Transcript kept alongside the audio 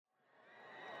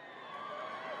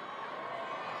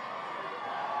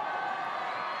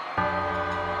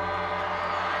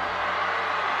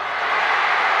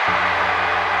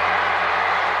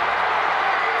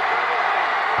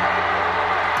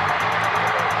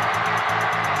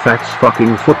That's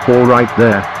fucking football right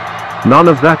there. None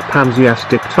of that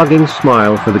pansiastic tugging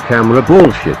smile for the camera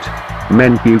bullshit.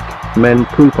 Men puke, men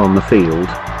poop on the field.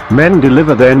 Men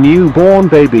deliver their newborn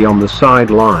baby on the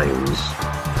sidelines.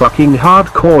 Fucking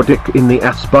hardcore dick in the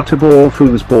ass butterball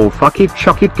foosball fuck it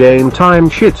chuck it game time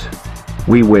shit.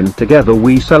 We win together,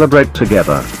 we celebrate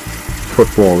together.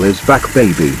 Football is back,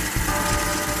 baby.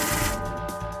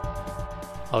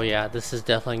 Oh yeah, this is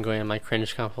definitely going in my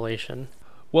cringe compilation.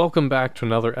 Welcome back to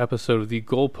another episode of the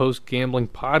Goalpost Gambling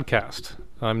Podcast.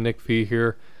 I'm Nick V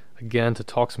here again to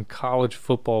talk some college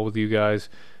football with you guys.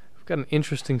 We've got an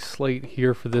interesting slate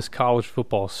here for this college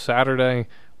football Saturday.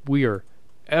 We are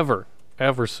ever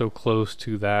so close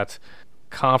to that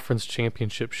conference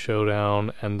championship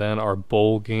showdown and then our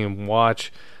bowl game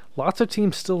watch. Lots of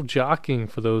teams still jockeying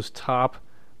for those top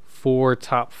 4,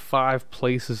 top 5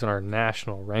 places in our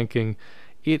national ranking.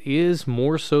 It is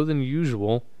more so than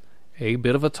usual a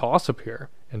bit of a toss-up here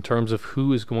in terms of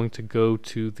who is going to go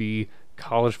to the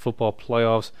college football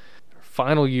playoffs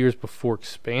final years before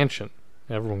expansion.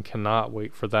 Everyone cannot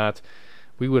wait for that.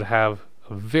 We would have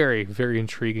a very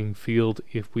intriguing field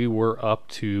if we were up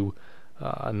to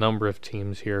a number of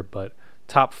teams here, but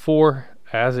top 4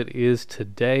 as it is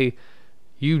today: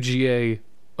 UGA,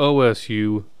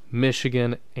 OSU,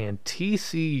 Michigan, and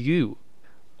TCU,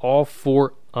 all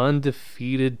 4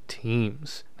 undefeated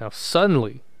teams. Now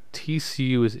suddenly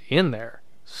TCU is in there.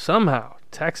 Somehow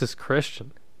Texas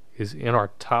Christian is in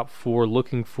our top 4,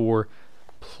 looking for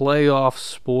playoff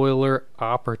spoiler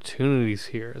opportunities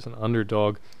here as an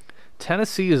underdog.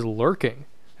 Tennessee is lurking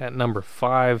at number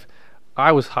 5.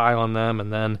 I was high on them,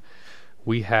 and then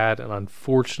we had an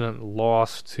unfortunate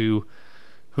loss to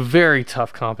very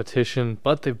tough competition,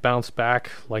 but they've bounced back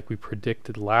like we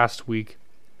predicted last week.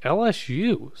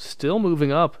 LSU still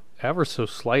moving up ever so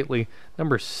slightly,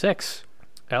 number 6.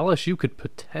 LSU could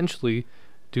potentially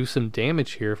do some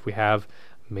damage here if we have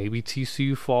maybe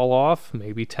TCU fall off,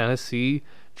 maybe Tennessee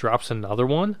drops another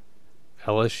one.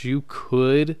 LSU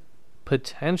could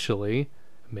potentially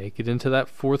make it into that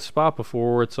 4th spot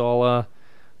before it's all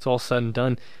said and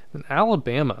done. And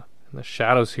Alabama in the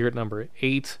shadows here at number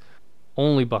 8,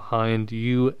 only behind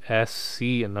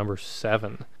USC at number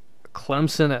 7.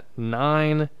 Clemson at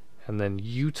 9, and then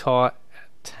Utah at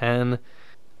 10.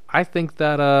 I think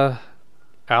that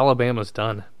Alabama's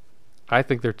done. I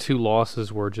think their 2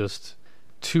 losses were just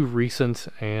too recent,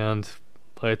 and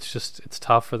it's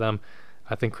tough for them.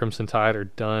 I think Crimson Tide are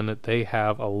done. They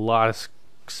have a lot of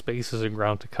spaces and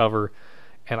ground to cover,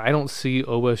 and I don't see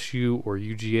OSU or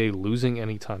UGA losing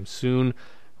anytime soon.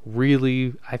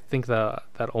 Really, I think that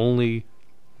only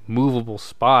movable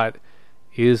spot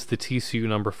is the TCU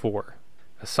number 4.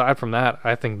 Aside from that,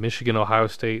 I think Michigan, Ohio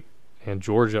State, and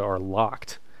Georgia are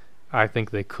locked. I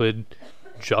think they could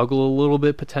juggle a little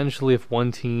bit potentially if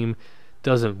one team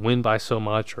doesn't win by so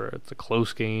much, or it's a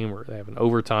close game, or they have an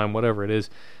overtime, whatever it is,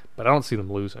 but I don't see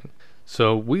them losing.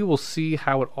 So we will see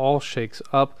how it all shakes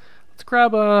up. Let's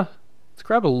grab a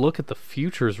look at the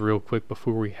futures real quick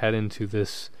before we head into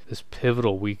this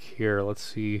pivotal week here. Let's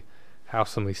see how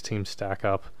some of these teams stack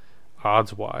up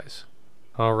odds-wise.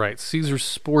 All right, Caesars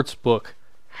Sportsbook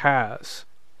has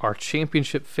our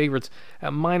championship favorites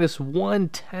at minus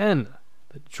 110.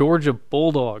 The Georgia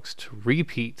Bulldogs to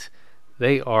repeat.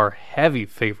 They are heavy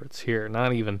favorites here,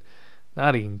 not even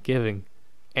giving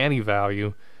any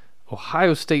value.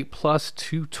 Ohio State plus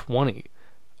 220.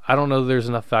 I don't know that there's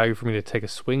enough value for me to take a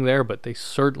swing there, but they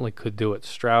certainly could do it.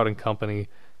 Stroud and company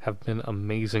have been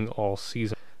amazing all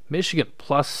season. Michigan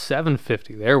plus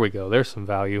 750. There we go. There's some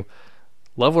value.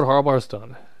 Love what Harbaugh's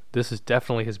done. This is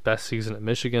definitely his best season at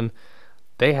Michigan.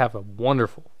 They have a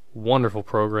wonderful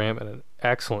program and an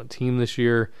excellent team this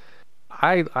year.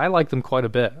 I like them quite a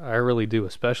bit. I really do,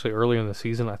 especially earlier in the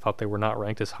season. I thought they were not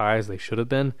ranked as high as they should have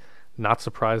been. Not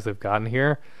surprised they've gotten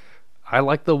here. I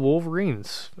like the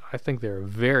Wolverines. I think they're a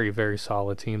very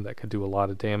solid team that could do a lot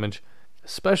of damage,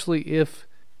 especially if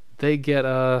they get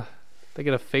a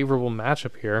favorable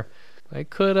matchup here. They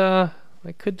could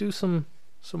do some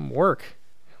work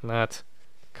in that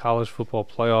college football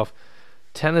playoff.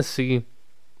 Tennessee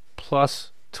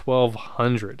plus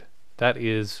 1,200. That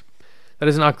is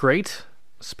not great,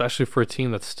 especially for a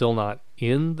team that's still not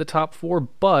in the top 4,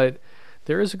 but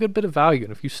there is a good bit of value,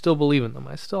 and if you still believe in them,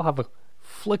 I still have a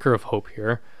flicker of hope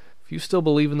here. If you still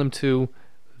believe in them too,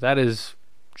 that is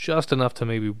just enough to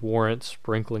maybe warrant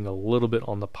sprinkling a little bit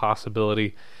on the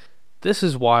possibility. This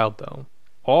is wild, though.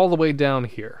 All the way down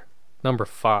here, number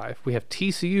 5, we have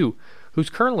TCU, who's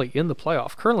currently in the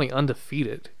playoff, currently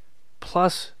undefeated,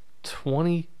 plus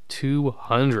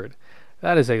 2,200.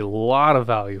 That is a lot of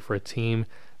value for a team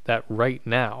that right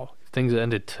now, if things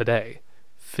ended today,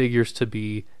 figures to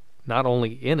be not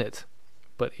only in it,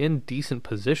 but in decent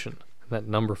position in that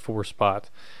number 4 spot.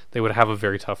 They would have a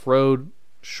very tough road,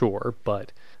 sure,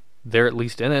 but they're at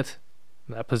least in it.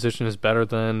 That position is better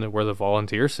than where the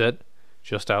Volunteers sit,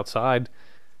 just outside.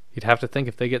 You'd have to think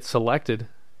if they get selected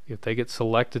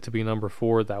to be number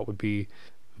 4, that would be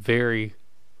very,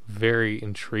 very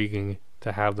intriguing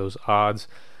to have those odds.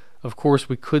 Of course,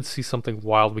 we could see something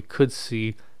wild. We could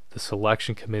see the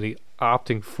selection committee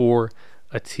opting for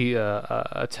a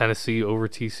Tennessee over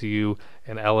TCU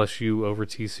and LSU over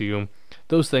TCU.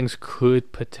 Those things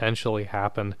could potentially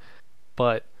happen,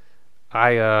 but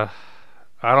I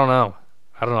don't know.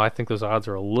 I think those odds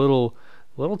are a little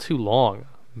too long.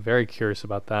 I'm very curious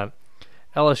about that.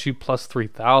 LSU plus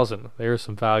 3,000. There's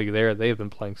some value there. They've been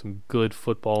playing some good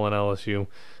football in LSU.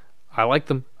 I like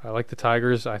them. I like the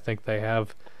Tigers. I think they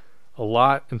have a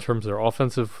lot in terms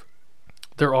of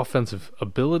their offensive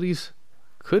abilities.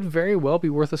 Could very well be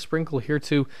worth a sprinkle here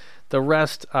too. The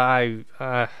rest,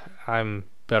 I'm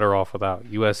better off without.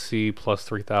 USC plus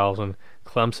 3,000,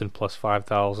 Clemson plus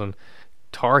 5,000,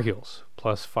 Tar Heels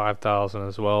plus 5,000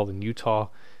 as well. Then Utah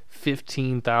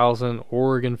 15,000,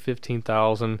 Oregon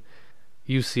 15,000,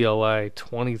 UCLA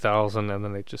 20,000, and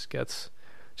then it just gets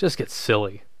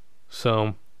silly.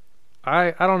 So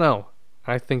I don't know.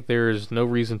 I think there is no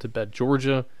reason to bet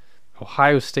Georgia.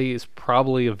 Ohio State is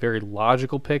probably a very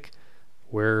logical pick.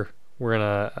 We're in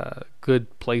a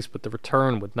good place, but the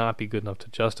return would not be good enough to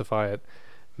justify it.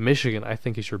 Michigan, I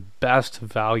think, is your best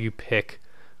value pick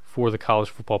for the college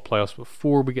football playoffs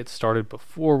before we get started,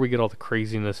 before we get all the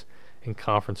craziness in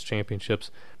conference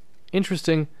championships.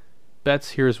 Interesting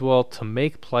bets here as well to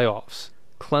make playoffs.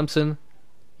 Clemson,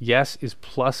 yes, is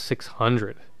plus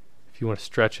 600 if you want to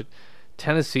stretch it.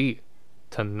 Tennessee,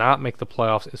 to not make the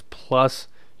playoffs, is plus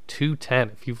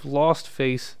 210. If you've lost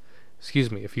faith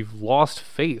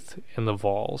in the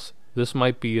Vols, this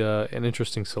might be an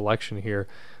interesting selection here.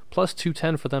 Plus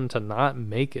 210 for them to not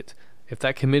make it. If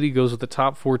that committee goes with the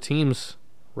top 4 teams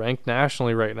ranked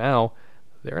nationally right now,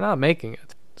 they're not making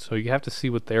it. So you have to see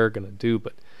what they're going to do,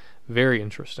 but very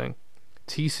interesting.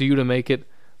 TCU to make it,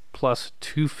 plus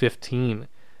 215.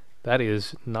 That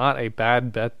is not a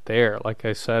bad bet there. Like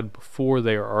I said before,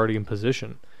 they are already in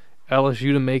position.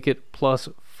 LSU to make it, plus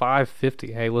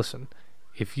 550. Hey, listen,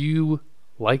 if you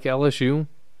like LSU,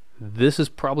 this is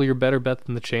probably your better bet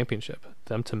than the championship.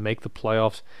 Them to make the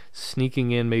playoffs,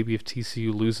 sneaking in maybe if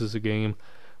TCU loses a game.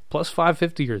 Plus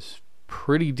 550 is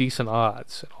pretty decent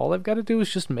odds. All they've got to do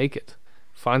is just make it.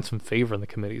 Find some favor in the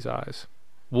committee's eyes.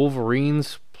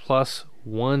 Wolverines plus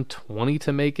 120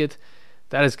 to make it.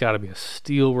 That has got to be a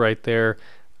steal right there.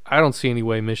 I don't see any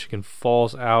way Michigan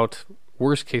falls out.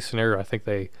 Worst case scenario, I think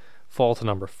they fall to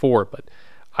number 4, but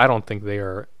I don't think they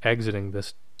are exiting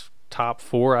this top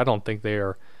 4. I don't think they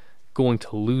are going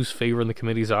to lose favor in the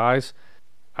committee's eyes.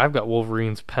 I've got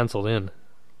Wolverines penciled in.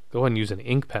 Go ahead and use an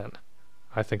ink pen.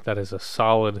 I think that is a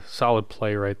solid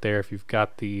play right there if you've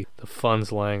got the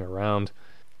funds laying around.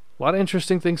 A lot of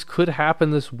interesting things could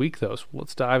happen this week, though, so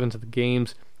let's dive into the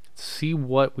games, see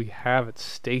what we have at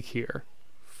stake here.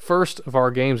 First of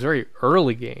our games, very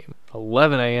early game,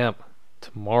 11 a.m.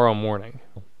 tomorrow morning.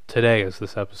 Today, as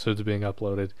this episode is being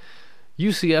uploaded.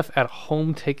 UCF at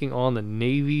home taking on the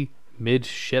Navy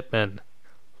Midshipmen.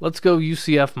 Let's go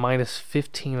UCF minus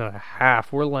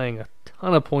 15.5. We're laying a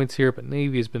ton of points here, but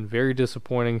Navy has been very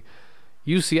disappointing.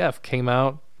 UCF came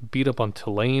out, beat up on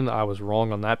Tulane. I was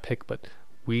wrong on that pick, but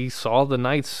we saw the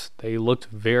Knights. They looked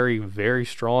very, very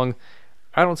strong.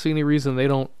 I don't see any reason they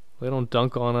don't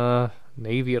dunk on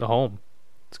Navy at home.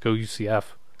 Let's go UCF.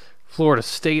 Florida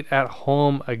State at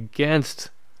home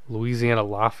against Louisiana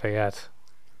Lafayette.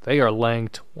 They are laying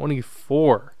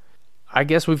 24. I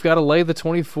guess we've got to lay the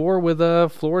 24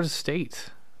 with Florida State.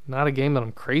 Not a game that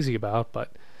I'm crazy about,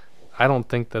 but I don't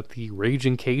think that the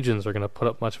Raging Cajuns are going to put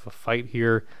up much of a fight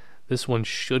here. This one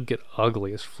should get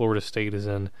ugly as Florida State is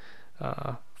in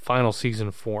final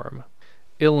season form.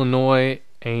 Illinois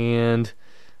and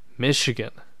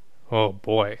Michigan. Oh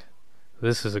boy,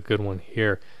 this is a good one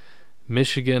here.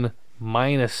 Michigan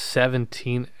minus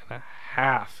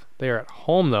 17.5. They are at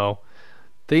home though.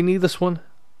 They need this one.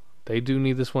 They do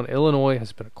need this one. Illinois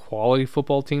has been a quality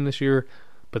football team this year,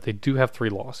 but they do have 3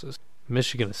 losses.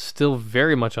 Michigan is still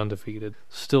very much undefeated,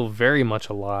 still very much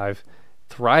alive,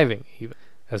 thriving even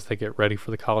as they get ready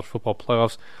for the college football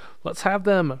playoffs. Let's have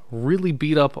them really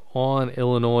beat up on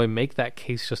Illinois, make that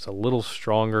case just a little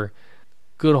stronger.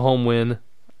 Good home win.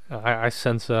 I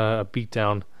sense a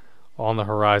beatdown on the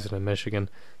horizon in Michigan.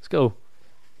 Let's go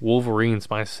Wolverines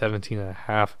minus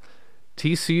 17.5.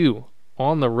 TCU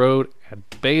on the road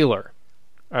at Baylor.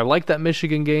 I like that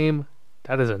Michigan game.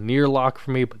 That is a near lock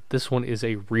for me, but this one is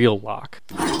a real lock.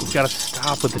 You've got to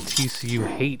stop with the TCU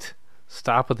hate.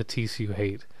 Stop with the TCU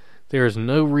hate. There is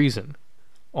no reason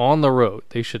on the road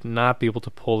they should not be able to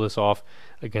pull this off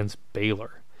against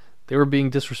Baylor. They were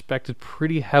being disrespected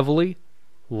pretty heavily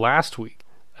last week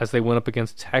as they went up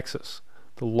against Texas.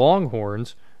 The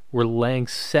Longhorns were laying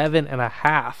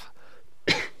 7.5.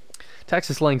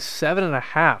 Texas laying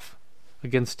 7.5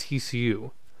 against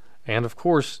TCU. And of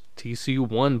course, TCU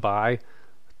won by a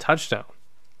touchdown.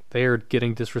 They are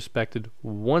getting disrespected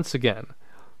once again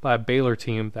by a Baylor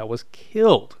team that was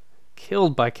killed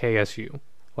by KSU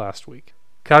last week.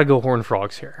 Gotta go Horned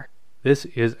Frogs here. This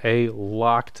is a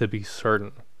lock to be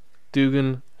certain.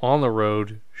 Dugan on the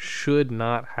road should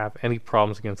not have any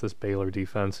problems against this Baylor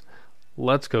defense.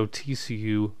 Let's go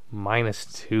TCU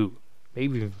 -2.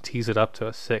 Maybe even tease it up to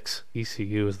a 6.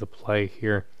 TCU is the play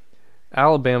here.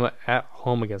 Alabama at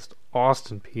home against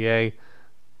Austin, PA.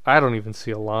 I don't even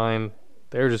see a line.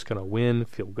 They're just going to win,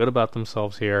 feel good about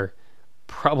themselves here.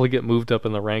 Probably get moved up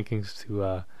in the rankings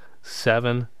to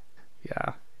 7.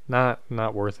 Yeah,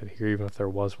 not worth it here, even if there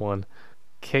was one.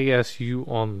 KSU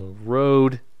on the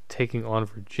road, taking on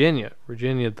Virginia.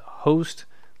 Virginia, the host,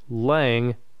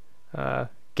 getting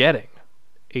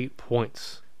 8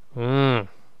 points. They've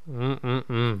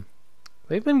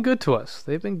been good to us.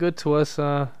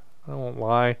 I won't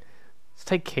lie. Let's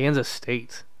take Kansas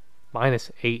State,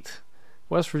 -8.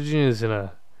 West Virginia is in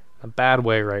a bad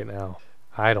way right now.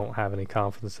 I don't have any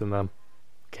confidence in them.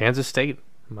 Kansas State,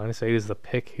 -8 is the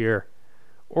pick here.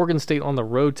 Oregon State on the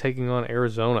road taking on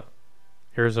Arizona.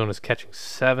 Arizona's catching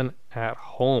 7 at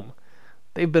home.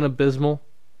 They've been abysmal.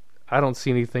 I don't see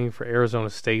anything for Arizona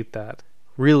State that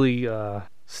really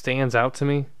stands out to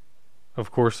me.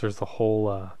 Of course, there's the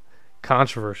whole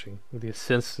controversy with the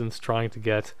assistants trying to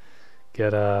get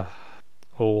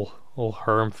old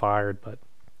Herm fired, but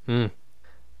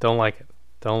don't like it.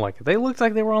 They looked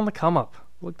like they were on the come up.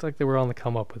 With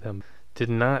him. Did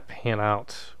not pan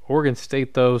out. Oregon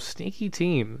State, though, sneaky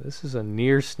team. This is a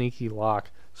near sneaky lock.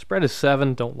 Spread is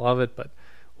 7. Don't love it, but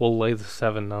we'll lay the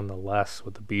 7 nonetheless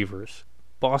with the Beavers.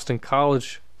 Boston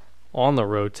College on the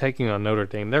road taking on Notre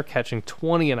Dame. They're catching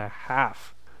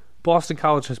 20.5. Boston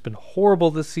College has been horrible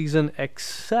this season,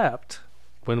 except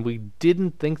when we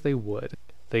didn't think they would.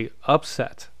 They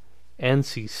upset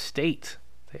NC State.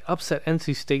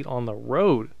 On the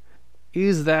road.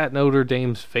 Is that Notre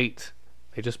Dame's fate?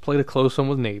 They just played a close one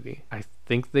with Navy. I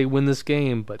think they win this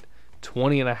game, but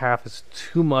 20.5 is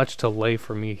too much to lay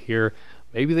for me here.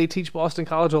 Maybe they teach Boston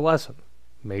College a lesson.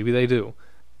 Maybe they do.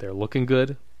 They're looking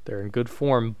good. They're in good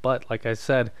form, but like I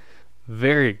said,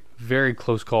 very, very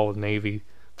close call with Navy.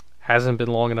 Hasn't been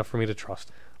long enough for me to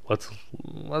trust. Let's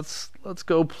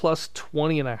go plus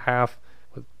 20.5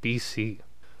 with BC.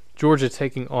 Georgia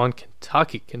taking on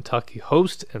Kentucky. Kentucky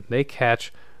host, and they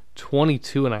catch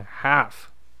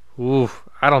 22.5. Oof,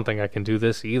 I don't think I can do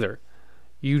this either.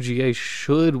 UGA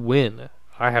should win.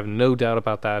 I have no doubt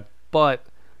about that. But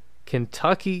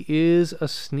Kentucky is a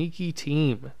sneaky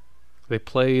team. They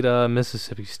played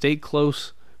Mississippi State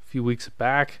close a few weeks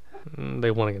back.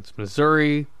 They won against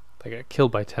Missouri. They got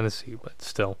killed by Tennessee, but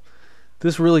still.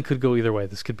 This really could go either way.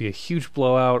 This could be a huge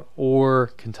blowout,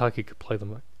 or Kentucky could play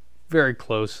them very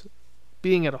close.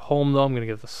 Being at home, though, I'm going to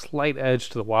give the slight edge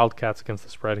to the Wildcats against the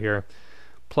spread here.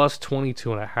 Plus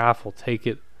 22.5, we'll take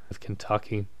it with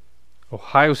Kentucky.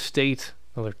 Ohio State,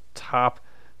 another top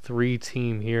 3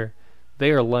 team here.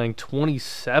 They are laying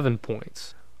 27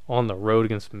 points on the road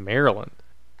against Maryland.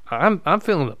 I'm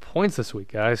feeling the points this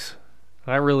week, guys.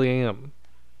 I really am.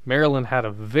 Maryland had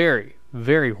a very,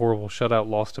 very horrible shutout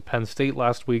loss to Penn State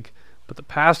last week, but the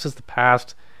past is the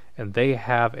past, and they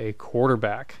have a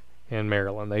quarterback in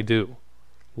Maryland. They do.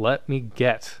 Let me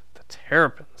get the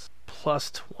Terrapins.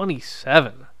 Plus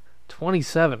 27.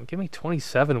 27. Give me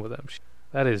 27 with them.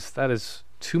 That is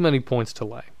too many points to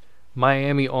lay.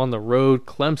 Miami on the road.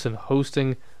 Clemson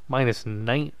hosting.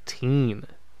 -19.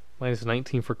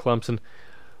 -19 for Clemson.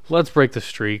 Let's break the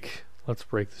streak.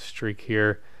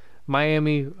 Here.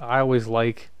 Miami, I always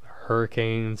like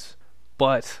Hurricanes,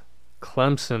 but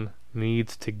Clemson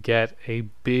needs to get a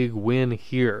big win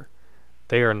here.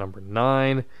 They are number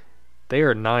 9. They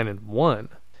are 9-1.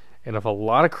 And if a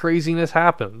lot of craziness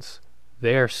happens,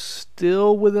 they are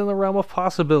still within the realm of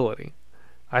possibility.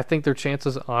 I think their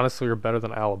chances, honestly, are better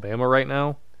than Alabama right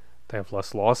now. They have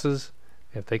less losses.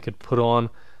 If they could put on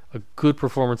a good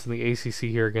performance in the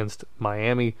ACC here against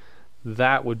Miami,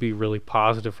 that would be really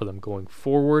positive for them going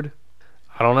forward.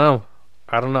 I don't know.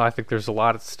 I think there's a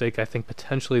lot at stake. I think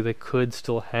potentially they could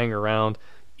still hang around.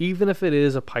 Even if it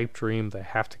is a pipe dream, they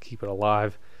have to keep it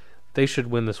alive. They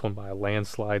should win this one by a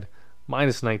landslide.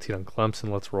 minus 19 on Clemson.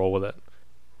 Let's roll with it.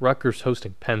 Rutgers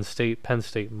hosting Penn State. Penn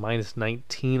State minus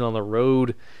 19 on the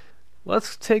road.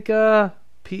 Let's take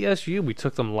PSU. We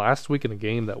took them last week in a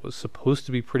game that was supposed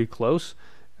to be pretty close,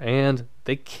 and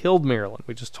they killed Maryland.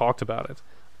 We just talked about it.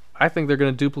 I think they're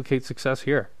going to duplicate success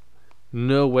here.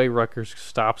 No way Rutgers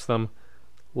stops them.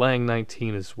 Laying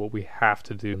 19 is what we have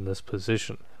to do in this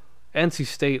position. NC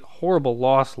State, horrible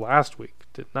loss last week.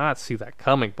 Did not see that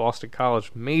coming. Boston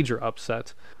College, major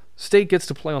upset. State gets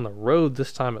to play on the road,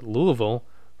 this time at Louisville,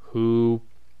 who,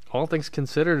 all things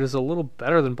considered, is a little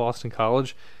better than Boston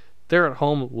College. They're at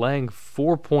home laying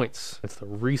 4 points. It's the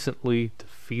recently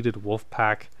defeated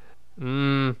Wolfpack.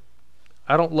 I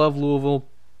don't love Louisville,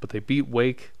 but they beat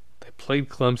Wake. They played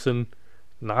Clemson.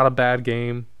 Not a bad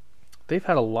game. They've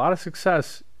had a lot of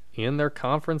success in their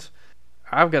conference.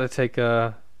 I've got to take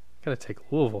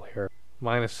Louisville here.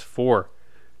 -4.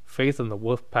 Faith in the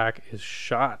Wolfpack is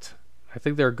shot. I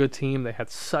think they're a good team. They had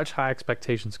such high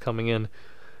expectations coming in,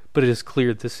 but it is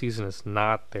clear this season is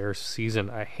not their season.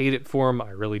 I hate it for them. I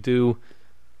really do.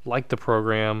 Like the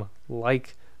program,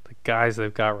 like the guys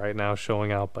they've got right now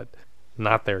showing out, but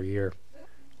not their year.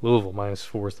 Louisville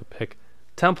 -4 is the pick.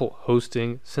 Temple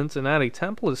hosting Cincinnati.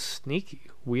 Temple is sneaky.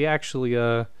 We actually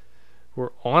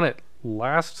were on it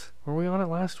last. Were we on it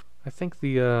last? I think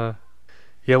yeah,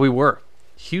 we were.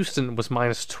 Houston was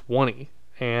 -20,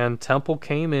 and Temple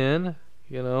came in,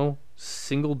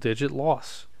 single-digit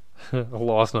loss. A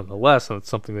loss nonetheless, and it's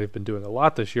something they've been doing a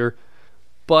lot this year.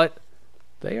 But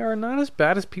they are not as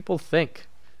bad as people think.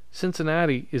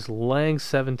 Cincinnati is laying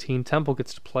 17. Temple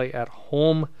gets to play at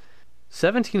home.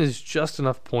 17 is just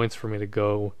enough points for me to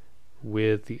go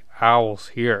with the Owls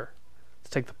here. Let's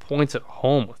take the points at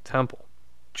home with Temple.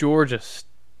 Georgia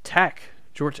Tech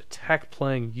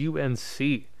playing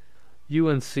UNC.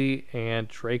 UNC and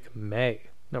Drake May,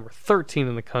 number 13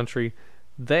 in the country.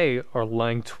 They are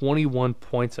laying 21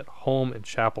 points at home in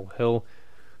Chapel Hill.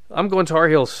 I'm going Tar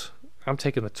Heels. I'm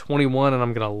taking the 21, and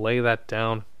I'm going to lay that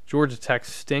down. Georgia Tech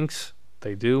stinks.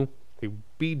 They do. They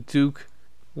beat Duke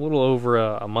a little over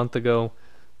a month ago,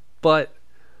 but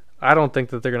I don't think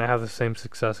that they're going to have the same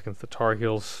success against the Tar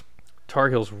Heels. Tar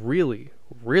Heels really,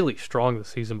 really strong this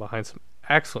season behind some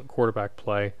excellent quarterback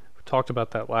play. We talked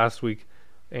about that last week,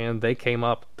 and they came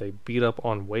up. They beat up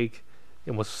on Wake,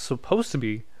 and was supposed to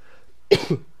be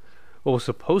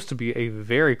a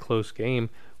very close game.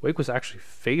 Wake was actually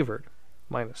favored,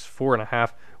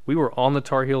 -4.5. We were on the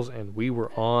Tar Heels, and we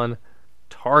were on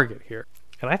target here.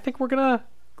 And I think we're going to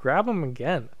grab them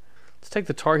again. Let's take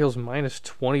the Tar Heels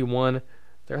 -21.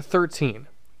 They're 13.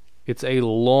 It's a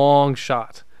long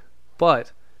shot.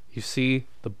 But you see,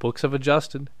 the books have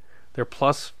adjusted. They're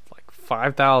plus like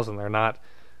 5,000. They're not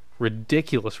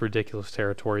ridiculous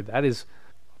territory. That is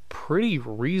pretty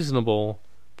reasonable,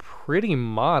 pretty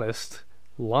modest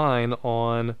line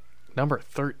on number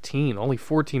 13. Only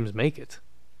 4 teams make it.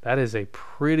 That is a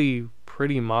pretty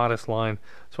modest line.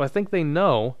 So I think they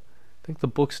know, I think the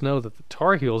books know that the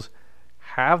Tar Heels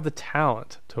have the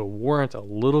talent to warrant a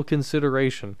little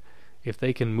consideration if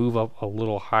they can move up a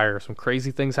little higher. Some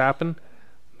crazy things happen.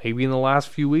 Maybe in the last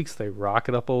few weeks they rock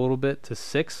it up a little bit to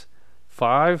 6,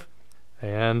 5,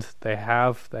 and they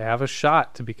have a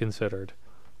shot to be considered.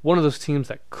 One of those teams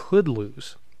that could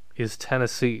lose is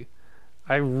Tennessee.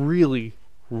 I really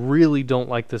don't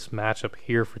like this matchup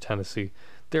here for Tennessee.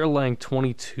 They're laying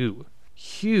 22.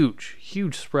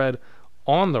 Huge spread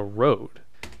on the road.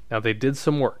 Now, they did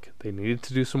some work. They needed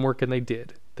to do some work, and they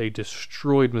did. They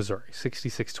destroyed Missouri,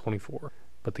 66-24.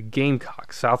 But the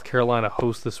Gamecocks, South Carolina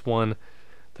hosts this one.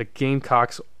 The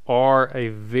Gamecocks are a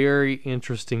very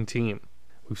interesting team.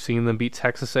 We've seen them beat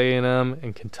Texas A&M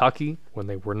and Kentucky when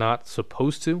they were not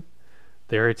supposed to.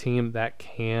 They're a team that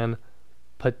can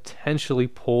potentially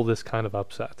pull this kind of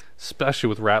upset, especially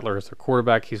with Rattler as their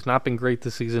quarterback. He's not been great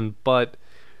this season, but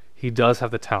he does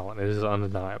have the talent. It is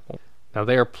undeniable. Now,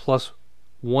 they are plus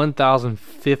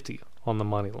 1,050 on the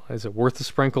money line. Is it worth the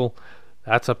sprinkle?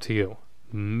 That's up to you.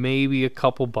 Maybe a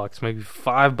couple bucks, maybe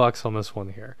 $5 on this one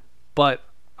here. But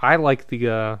I like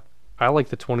the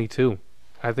 22.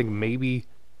 I think maybe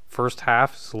first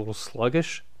half is a little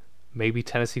sluggish. Maybe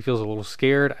Tennessee feels a little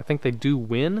scared. I think they do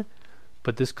win,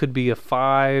 but this could be a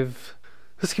 5.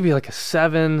 This could be like a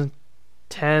 7,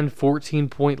 10, 14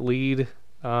 point lead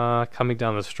coming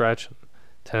down the stretch.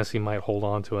 Tennessee might hold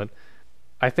on to it.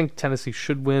 I think Tennessee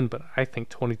should win, but I think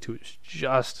 22 is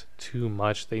just too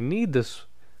much. They need this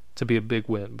to be a big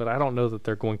win, but I don't know that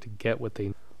they're going to get what they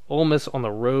need. Ole Miss on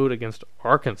the road against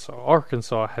Arkansas.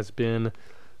 Arkansas has been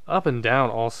up and down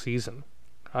all season.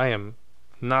 I am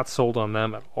not sold on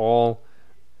them at all.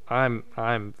 I'm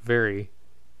very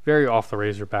off the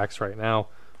Razorbacks right now.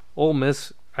 Ole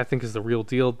Miss, I think, is the real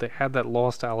deal. They had that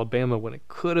loss to Alabama when it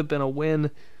could have been a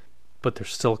win, but they're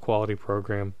still a quality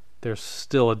program. They're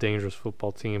still a dangerous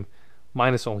football team.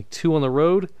 Minus only 2 on the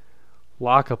road.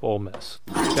 Lock up Ole Miss.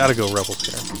 Gotta go Rebels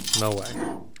here. No way.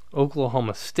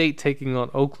 Oklahoma State taking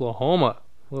on Oklahoma.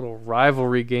 Little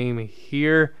rivalry game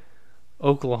here.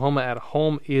 Oklahoma at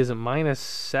home is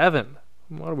 -7.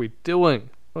 What are we doing?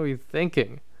 What are we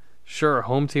thinking? Sure,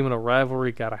 home team in a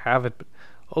rivalry, gotta have it, but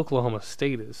Oklahoma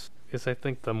State is I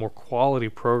think the more quality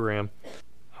program.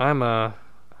 Let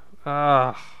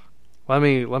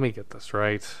me get this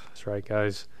right. That's right,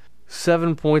 guys.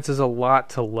 7 points is a lot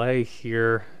to lay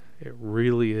here. It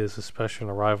really is, especially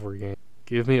in a rivalry game.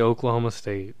 Give me Oklahoma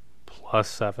State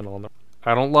 +7 on them.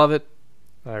 I don't love it.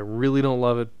 I really don't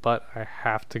love it, but I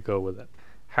have to go with it.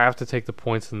 Have to take the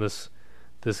points in this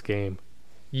game.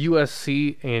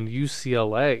 USC and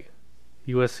UCLA.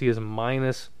 USC is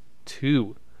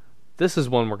 -2. This is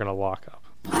one we're going to lock up.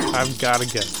 I've got to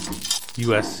get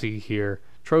USC here.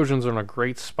 Trojans are in a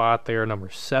great spot. They are number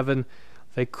 7.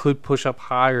 They could push up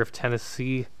higher if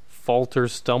Tennessee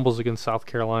falters, stumbles against South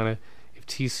Carolina, if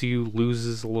TCU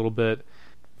loses a little bit.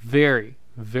 Very,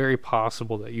 very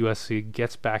possible that USC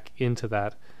gets back into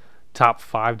that top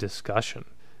 5 discussion.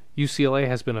 UCLA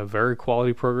has been a very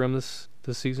quality program this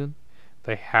season.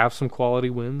 They have some quality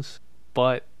wins,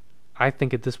 but I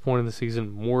think at this point in the season,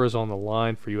 more is on the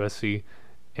line for USC,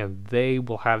 and they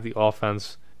will have the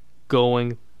offense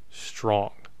going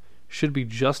strong. Should be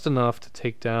just enough to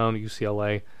take down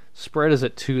UCLA. Spread is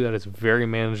at 2. That is very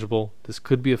manageable. This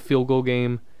could be a field goal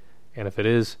game, and if it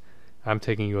is, I'm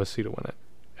taking USC to win it.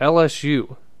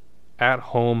 LSU at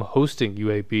home hosting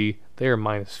UAB. They are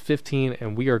 -15,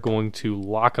 and we are going to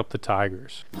lock up the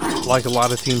Tigers. Like a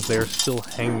lot of teams, they are still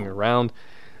hanging around.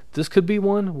 This could be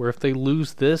one where if they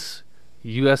lose this,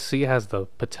 USC has the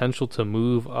potential to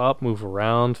move up, move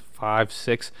around 5,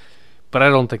 6, but I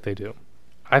don't think they do.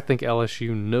 I think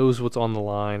LSU knows what's on the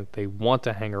line. They want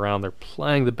to hang around. They're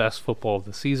playing the best football of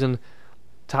the season.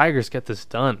 Tigers get this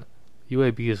done.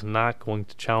 UAB is not going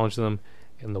to challenge them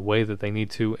in the way that they need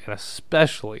to, and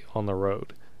especially on the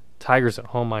road. Tigers at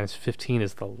home -15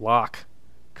 is the lock.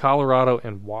 Colorado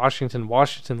and Washington.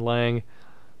 Washington laying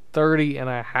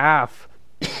 30.5.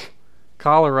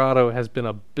 Colorado has been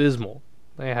abysmal.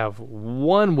 They have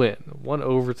one win, one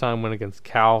overtime win against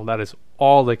Cal. That is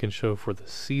all they can show for the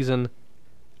season.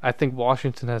 I think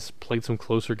Washington has played some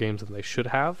closer games than they should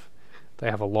have. They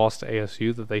have a loss to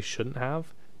ASU that they shouldn't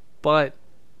have. But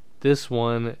this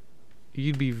one,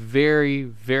 you'd be very,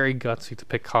 very gutsy to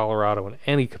pick Colorado in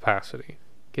any capacity.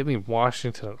 Give me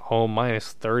Washington at home,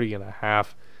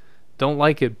 -30.5. Don't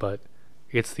like it, but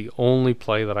it's the only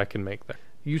play that I can make there.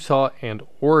 Utah and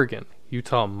Oregon.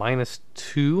 Utah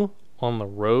 -2 on the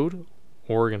road.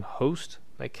 Oregon host.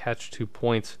 They catch 2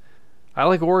 points. I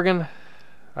like Oregon.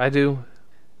 I do.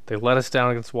 They let us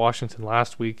down against Washington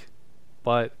last week,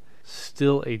 but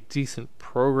still a decent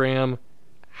program.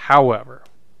 However,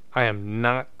 I am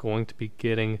not going to be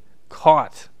getting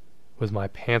caught with my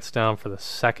pants down for the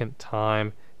second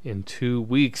time in 2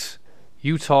 weeks.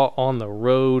 Utah on the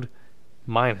road,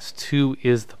 -2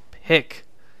 is the pick.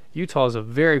 Utah is a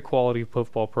very quality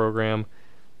football program.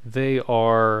 They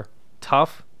are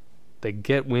tough. They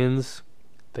get wins.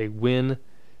 They win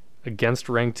against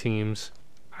ranked teams.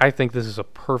 I think this is a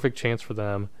perfect chance for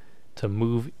them to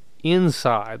move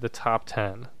inside the top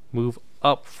 10, move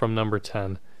up from number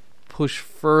 10, push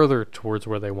further towards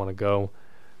where they want to go.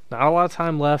 Not a lot of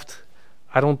time left.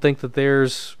 I don't think that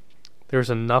there's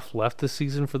enough left this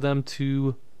season for them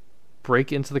to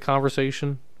break into the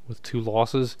conversation with 2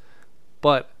 losses,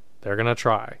 but they're going to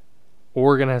try.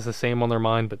 Oregon has the same on their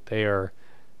mind, but they're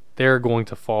going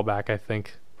to fall back, I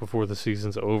think, before the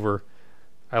season's over.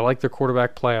 I like their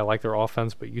quarterback play. I like their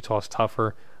offense, but Utah's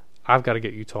tougher. I've got to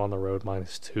get Utah on the road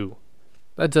 -2.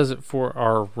 That does it for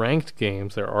our ranked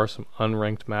games. There are some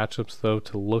unranked matchups, though,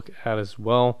 to look at as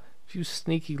well. A few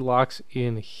sneaky locks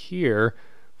in here.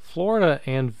 Florida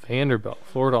and Vanderbilt.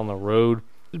 Florida on the road.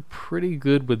 Did pretty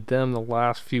good with them the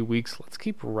last few weeks. Let's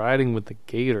keep riding with the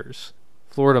Gators.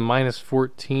 Florida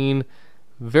 -14.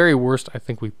 Very worst, I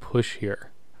think we push here.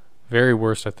 Very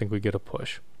worst, I think we get a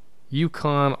push.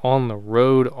 UConn on the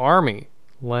road. Army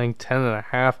laying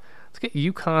 10.5. Let's get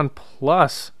UConn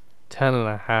plus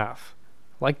 10.5.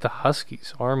 Like the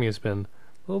Huskies, Army has been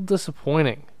a little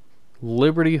disappointing.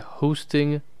 Liberty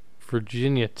hosting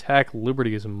Virginia Tech.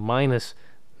 Liberty is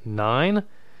 -9.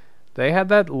 They had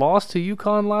that loss to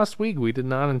UConn last week. We did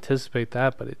not anticipate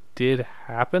that, but it did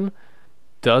happen.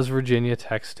 Does Virginia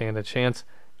Tech stand a chance?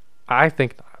 I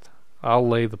think not. I'll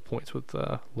lay the points with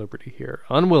Liberty here,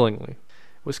 unwillingly.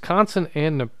 Wisconsin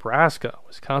and Nebraska.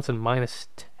 Wisconsin minus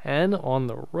 10 on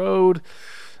the road.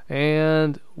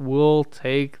 And we'll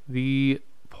take the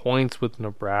points with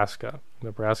Nebraska.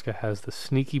 Nebraska has the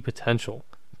sneaky potential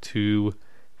to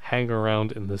hang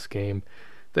around in this game.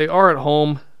 They are at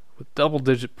home with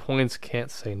double-digit points.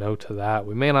 Can't say no to that.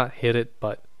 We may not hit it,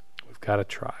 but we've got to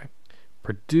try.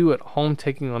 Purdue at home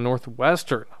taking on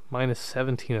Northwestern, minus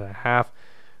 17.5.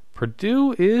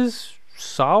 Purdue is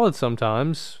solid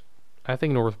sometimes. I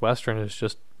think Northwestern is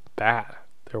just bad.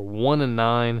 They're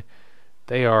 1-9.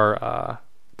 They are,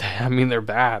 they're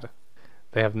bad.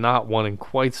 They have not won in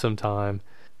quite some time.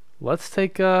 Let's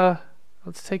take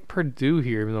Purdue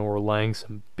here, even though we're laying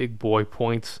some big boy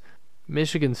points.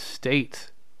 Michigan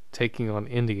State taking on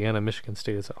Indiana. Michigan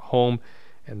State is at home,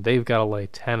 and they've got to lay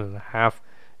 10.5,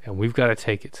 and we've got to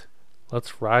take it.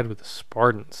 Let's ride with the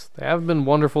Spartans. They haven't been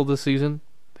wonderful this season.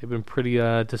 They've been pretty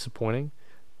disappointing,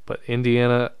 but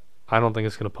Indiana, I don't think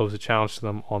it's going to pose a challenge to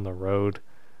them on the road.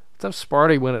 Let's have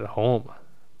Sparty win at home,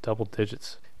 double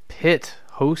digits. Pitt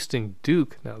hosting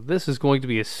Duke. Now this is going to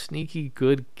be a sneaky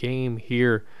good game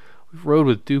here. We've rode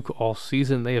with Duke all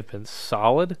season. They have been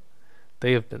solid.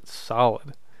 They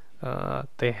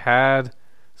had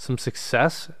some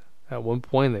success at one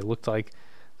point. They looked like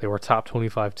they were a top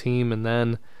 25 team, and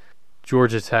then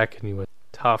Georgia Tech, and you went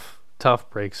tough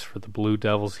breaks for the Blue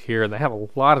Devils here. And they have a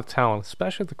lot of talent,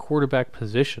 especially at the quarterback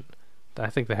position. I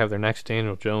think they have their next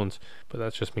Daniel Jones, but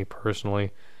that's just me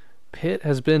personally. Pitt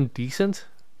has been decent.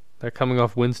 They're coming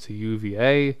off wins to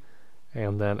UVA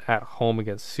and then at home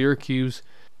against Syracuse.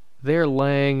 They're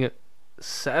laying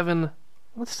 7.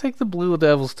 Let's take the Blue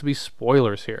Devils to be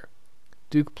spoilers here.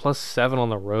 Duke plus 7 on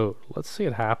the road. Let's see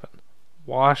it happen.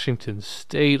 Washington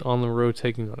State on the road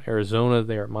taking on Arizona.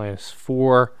 They are minus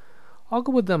 4. I'll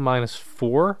go with them minus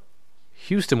 4.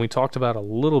 Houston, we talked about a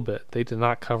little bit. They did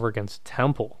not cover against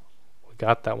Temple. We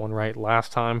got that one right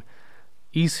last time.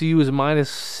 ECU is minus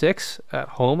 6 at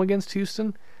home against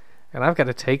Houston, and I've got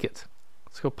to take it.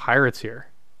 Let's go Pirates here.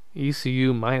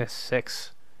 ECU minus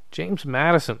 6. James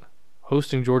Madison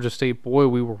hosting Georgia State. Boy,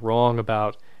 we were wrong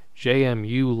about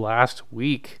JMU last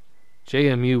week.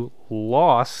 JMU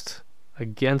lost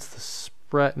against the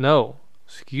spread. No,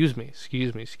 excuse me.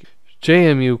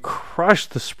 JMU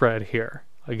crushed the spread here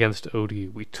against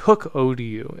ODU. We took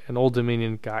ODU, and Old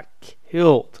Dominion got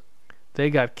killed. They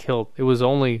got killed. It was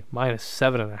only minus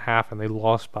 7.5, and they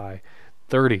lost by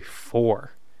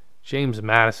 34. James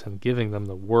Madison giving them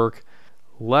the work.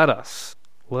 Let us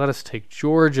take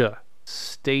Georgia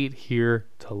State here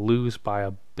to lose by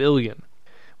 1 billion.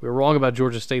 We were wrong about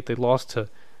Georgia State. They lost to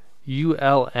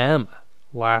ULM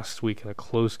last week in a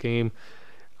close game.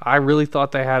 I really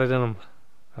thought they had it in them.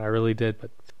 I really did,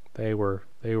 but they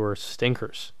were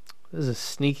stinkers. This is a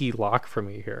sneaky lock for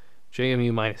me here.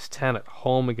 JMU minus 10 at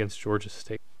home against Georgia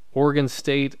State. Oregon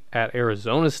State at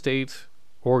Arizona State.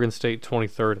 Oregon State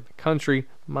 23rd in the country,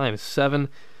 minus 7.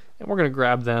 And we're going to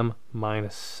grab them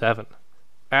minus 7.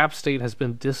 App State has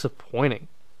been disappointing.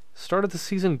 Started the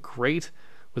season great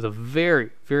with a very,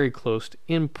 very close,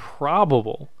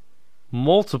 improbable,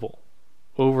 multiple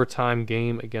overtime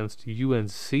game against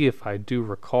UNC, if I do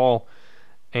recall.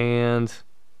 And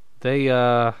they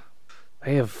have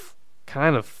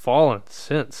kind of fallen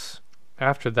since.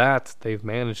 After that, they've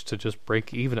managed to just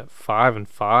break even at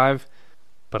 5-5.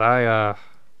 But I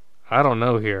don't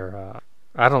know here.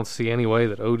 I don't see any way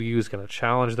that ODU is going to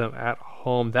challenge them at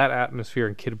home. That atmosphere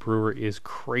in Kidd Brewer is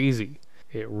crazy.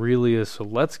 It really is. So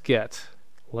let's get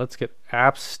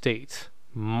App State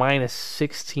minus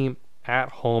 16 at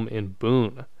home in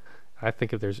Boone. I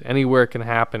think if there's anywhere it can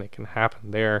happen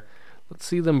there. Let's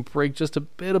see them break just a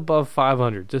bit above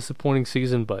 500. Disappointing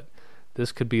season, but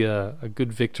this could be a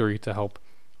good victory to help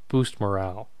boost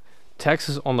morale.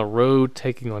 Texas on the road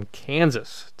taking on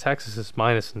Kansas. Texas is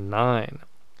minus 9.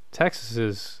 Texas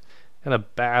is in a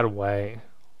bad way.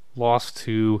 Lost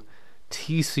to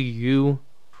TCU,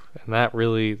 and that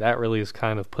really has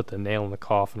kind of put the nail in the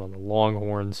coffin on the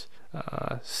Longhorns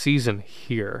season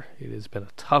here. It has been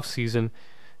a tough season.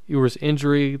 Ewers'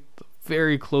 injury,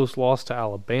 very close loss to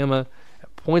Alabama.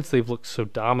 At points they've looked so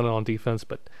dominant on defense,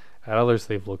 but at others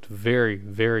they've looked very,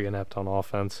 very inept on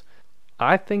offense.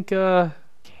 I think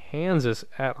Kansas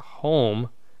at home,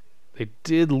 they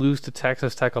did lose to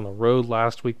Texas Tech on the road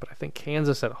last week, but I think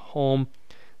Kansas at home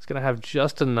is going to have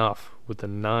just enough with the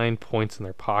 9 points in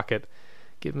their pocket.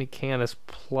 Give me Kansas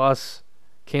plus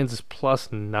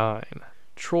 9.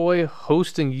 Troy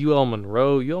hosting UL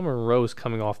Monroe. UL Monroe is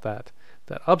coming off that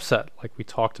upset like we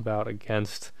talked about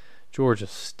against Georgia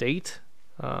State.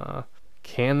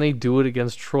 Can they do it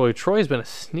against Troy? Troy's been a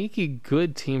sneaky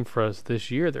good team for us this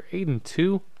year. They're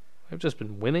 8-2. They've just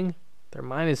been winning. They're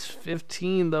minus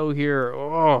 15 though here.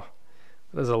 Oh,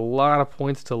 that is a lot of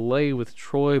points to lay with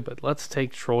Troy, but let's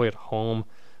take Troy at home.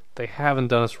 They haven't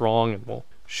done us wrong, and we'll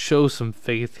show some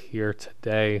faith here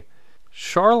today.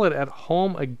 Charlotte at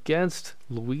home against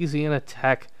Louisiana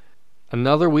Tech.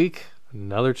 Another week,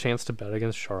 another chance to bet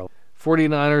against Charlotte.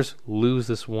 49ers lose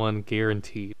this one,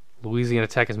 guaranteed. Louisiana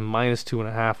Tech is minus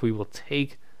 2.5. We will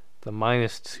take the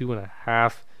minus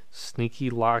 2.5. Sneaky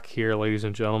lock here, ladies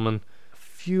and gentlemen. A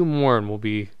few more and we'll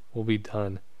be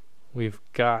done. We've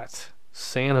got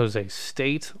San Jose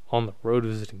State on the road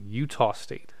visiting Utah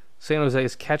State. San Jose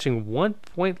is catching 1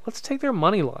 point. Let's take their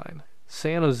money line.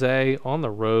 San Jose on the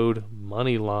road,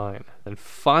 money line. And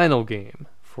final game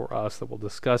for us that we'll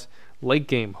discuss. Late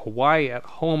game, Hawaii at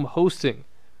home hosting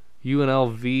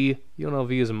UNLV.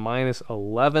 UNLV is minus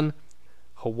 11.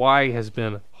 Hawaii has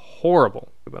been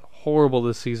horrible. They've been horrible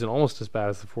this season, almost as bad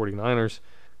as the 49ers.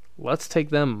 Let's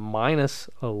take them minus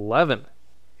 11.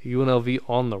 UNLV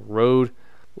on the road.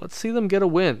 Let's see them get a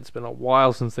win. It's been a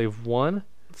while since they've won.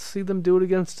 Let's see them do it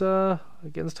against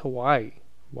Hawaii.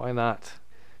 Why not?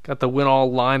 Got the win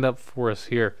all lined up for us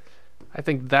here. I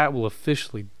think that will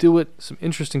officially do it. Some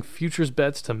interesting futures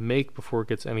bets to make before it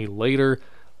gets any later.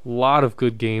 A lot of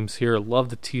good games here. Love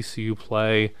the TCU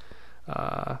play.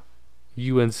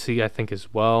 UNC, I think,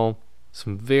 as well.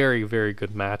 Some very, very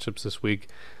good matchups this week.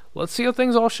 Let's see how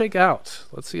things all shake out.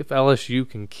 Let's see if LSU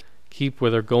can keep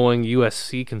where they're going.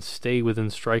 USC can stay within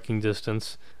striking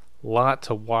distance. Lot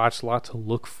to watch, lot to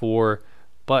look for.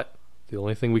 But the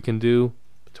only thing we can do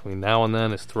between now and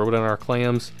then is throw it in our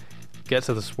clams, get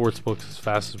to the sports books as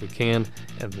fast as we can,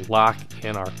 and lock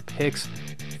in our picks.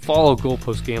 Follow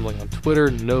Goalpost Gambling on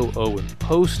Twitter, no O in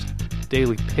post.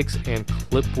 Daily picks and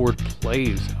clipboard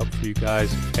plays up for you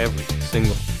guys every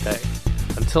single day.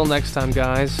 Until next time,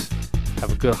 guys,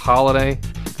 have a good holiday,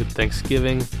 good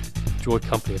Thanksgiving, enjoy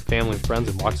company of family and friends,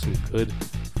 and watch some good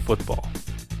football.